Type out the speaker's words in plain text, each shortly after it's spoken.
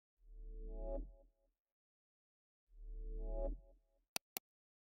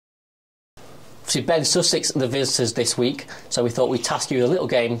So Ben, Sussex are the visitors this week, so we thought we'd task you with a little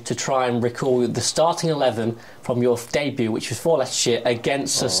game to try and recall the starting 11 from your debut, which was for Leicestershire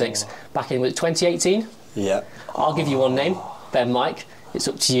against Sussex back in 2018. Yeah. I'll give you one name, Ben Mike. It's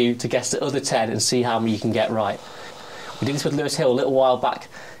up to you to guess the other 10 and see how many you can get right. We did this with Lewis Hill a little while back.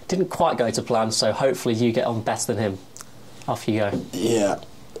 Didn't quite go to plan, so hopefully you get on better than him. Off you go. Yeah.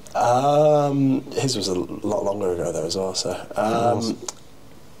 His was a lot longer ago though as well, so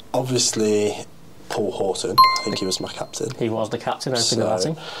obviously Paul Horton, I think he was my captain. He was the captain, opening the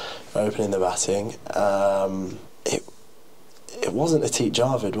batting. Opening the batting. It wasn't Atik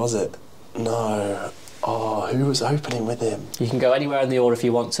Javid, was it? No. Oh, who was opening with him? You can go anywhere in the order if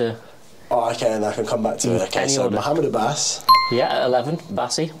you want to. Oh, okay, and I can come back to it. Okay, so Mohammed Abbas. Yeah, at 11,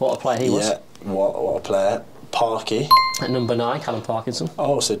 Bassi. What a player he was. Yeah, what a player. Parky. At number 9, Callum Parkinson.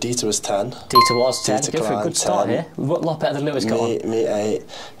 Oh, so Dieter was 10. Dieter was 10. Dieter Good for a good start 10. here. A lot better than Lewis got on. Me 8.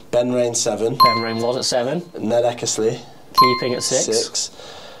 Ben Rain 7. Ben Rain was at 7. Ned Eckersley. Keeping at 6. 6.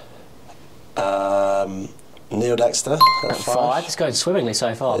 Neil Dexter at 5. It's going swimmingly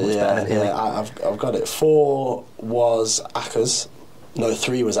so far. Much better than yeah, I've got it. 4 was Ackers. No,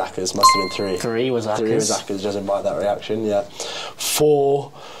 3 was Ackers. Must have been 3. 3 was Ackers. 3 was Ackers, judging by that reaction, yeah.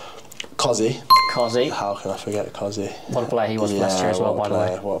 4, Cozzy. Cozzy. How can I forget Cozzy? What a player he was for Leicester as well, by the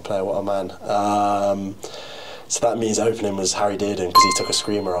way. What a player, what a man. So that means opening was Harry Dearden because he took a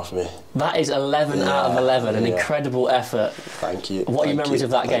screamer off me. That is 11 out of 11, an incredible effort. Thank you. What are your memories of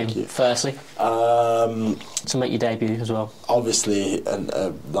that game, firstly? To make your debut as well. Obviously,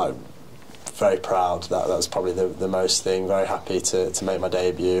 like, very proud. That was probably the most thing. Very happy to make my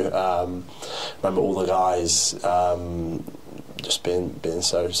debut. Remember all the guys just being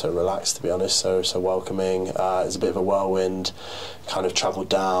so relaxed, to be honest, so welcoming. It was a bit of a whirlwind. Kind of travelled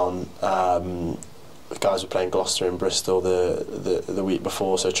down. The guys were playing Gloucester in Bristol the week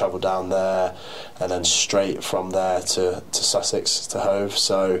before, so travelled down there, and then straight from there to Sussex, to Hove.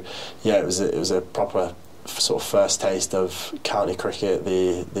 So yeah, it was a proper sort of first taste of county cricket,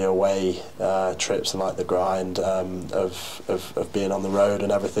 the away trips and like the grind of being on the road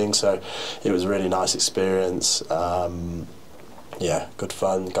and everything. So it was a really nice experience. Yeah, good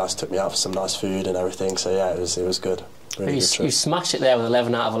fun. Guys took me out for some nice food and everything. So yeah, it was good. Really you smashed it there with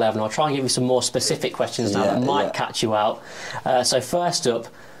 11 out of 11. I'll try and give you some more specific questions now that might catch you out. So first up,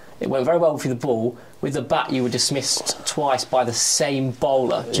 it went very well with the ball. With the bat, you were dismissed twice by the same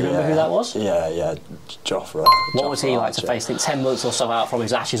bowler. Do you remember who that was? Yeah, Joffre. What was he like to face? I think 10 months or so out from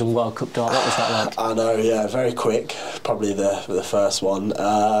his Ashes and World Cup dart. What was that like? I know, yeah, very quick. Probably the first one.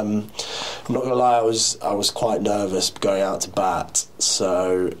 I'm not gonna lie, I was quite nervous going out to bat.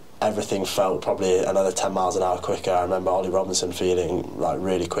 So everything felt probably another 10 miles an hour quicker. I remember Ollie Robinson feeling like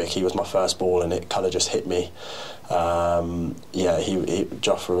really quick. He was my first ball and it kind of just hit me.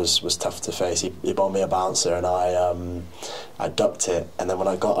 Joffre was tough to face. He bowled me a bouncer and I ducked it, and then when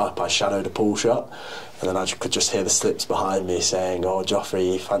I got up I shadowed a pull shot, and then I could just hear the slips behind me saying, oh, Joffre,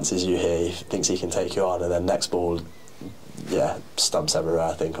 he fancies you here, he thinks he can take you on, and then next ball, stumps everywhere,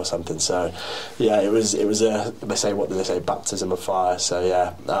 I think, or something. So yeah, it was a, what do they say, baptism of fire. So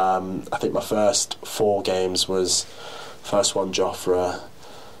yeah, I think my first 4 games was, first one Joffre,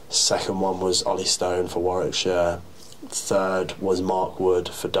 second one was Ollie Stone for Warwickshire, third was Mark Wood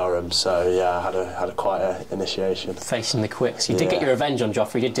for Durham. So yeah, I had a quite an initiation. Facing the quicks. You did get your revenge on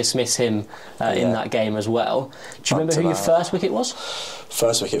Joffre. You did dismiss him in that game as well. Do you remember who your first wicket was?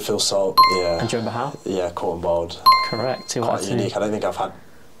 First wicket, Phil Salt, yeah. And do you remember how? Yeah, caught and bowled. Correct. Quite unique. I don't think I've had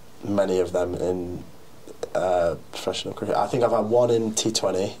many of them in professional cricket. I think I've had one in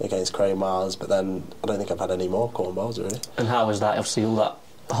T20 against Craig Miles, but then I don't think I've had any more caught and bowls, really. And how was that? Obviously all that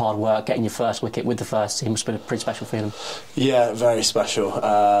hard work, getting your first wicket with the first team must have been a pretty special feeling. Yeah, very special.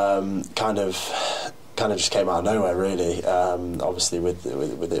 Kind of just came out of nowhere, really. Obviously with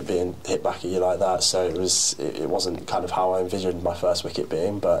it being hit back at you like that, so it wasn't kind of how I envisioned my first wicket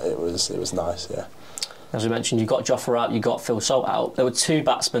being, but it was nice, yeah. As we mentioned, you got Joffre out, you got Phil Salt out. There were 2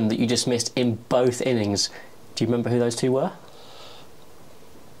 batsmen that you dismissed in both innings. Do you remember who those 2 were?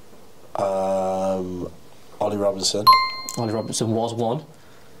 Ollie Robinson. Ollie Robinson was one,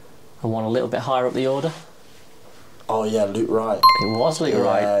 and one a little bit higher up the order. Oh yeah, Luke Wright. It was Luke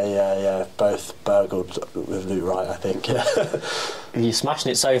Wright. Yeah. Both burgled with Luke Wright, I think. You're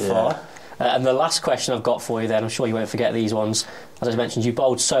smashing it so far. And the last question I've got for you then, I'm sure you won't forget these ones. As I mentioned, you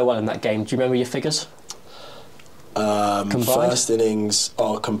bowled so well in that game. Do you remember your figures? Combined? First innings,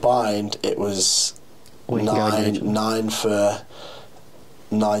 combined, it was 9 for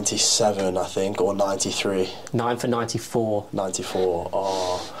 97, I think, or 93. 9 for 94. 94.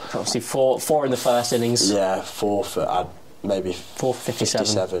 Oh. Obviously, four in the first innings. Yeah, 4 for. maybe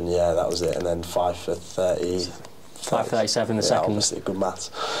 4:57. Yeah, that was it, and then 5 for 30. 5:37 the second. Obviously, good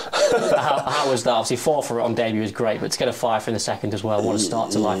maths. how was that? Obviously, 4 for it on debut was great, but to get a 5 in the second as well, what a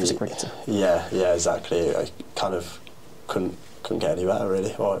start to life as a cricketer. Yeah, exactly. I kind of couldn't get any better,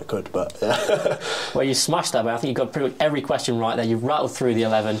 really. Well, it could, but yeah. Well, you smashed that, man. I think you got pretty much every question right there. You rattled through the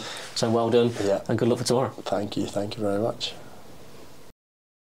 11, so well done, and good luck for tomorrow. Thank you very much.